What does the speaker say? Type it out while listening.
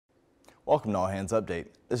Welcome to All Hands Update.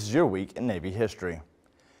 This is your week in Navy history.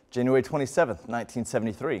 January 27,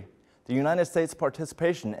 1973. The United States'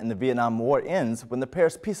 participation in the Vietnam War ends when the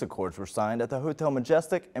Paris Peace Accords were signed at the Hotel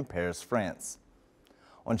Majestic in Paris, France.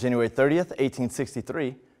 On January 30,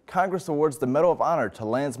 1863, Congress awards the Medal of Honor to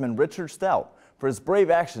Landsman Richard Stout for his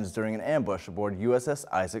brave actions during an ambush aboard USS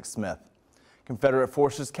Isaac Smith. Confederate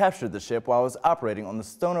forces captured the ship while it was operating on the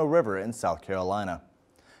Stono River in South Carolina.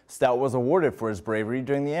 Stout was awarded for his bravery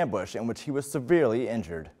during the ambush, in which he was severely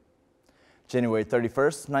injured. January 31,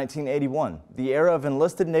 1981, the era of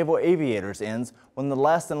enlisted naval aviators ends when the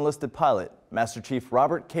last enlisted pilot, Master Chief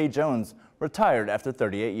Robert K. Jones, retired after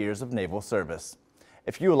 38 years of naval service.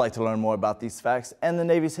 If you would like to learn more about these facts and the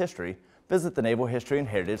Navy's history, visit the Naval History and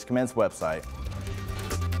Heritage Command's website.